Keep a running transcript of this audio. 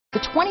The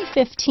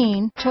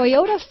 2015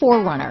 Toyota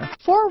 4Runner.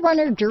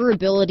 4Runner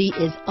durability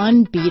is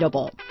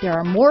unbeatable. There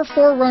are more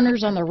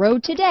 4Runners on the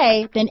road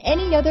today than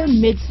any other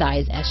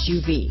midsize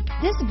SUV.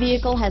 This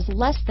vehicle has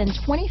less than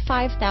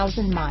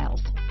 25,000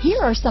 miles.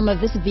 Here are some of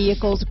this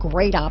vehicle's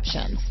great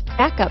options: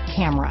 backup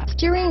camera,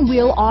 steering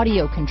wheel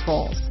audio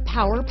controls,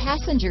 power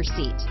passenger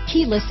seat,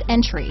 keyless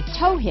entry,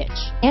 tow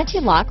hitch,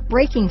 anti-lock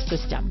braking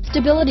system,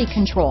 stability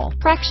control,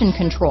 traction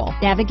control,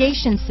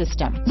 navigation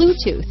system,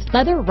 Bluetooth,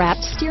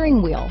 leather-wrapped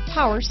steering wheel,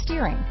 power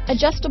steering,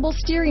 adjustable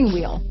steering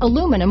wheel,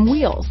 aluminum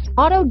wheels,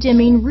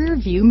 auto-dimming rear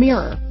view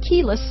mirror,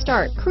 keyless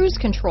start, cruise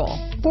control,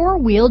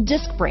 four-wheel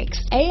disc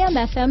brakes,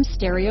 AM/FM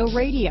stereo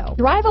radio.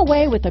 Drive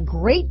away with a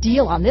great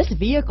deal on this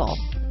vehicle.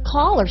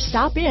 Call or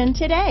stop in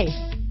today.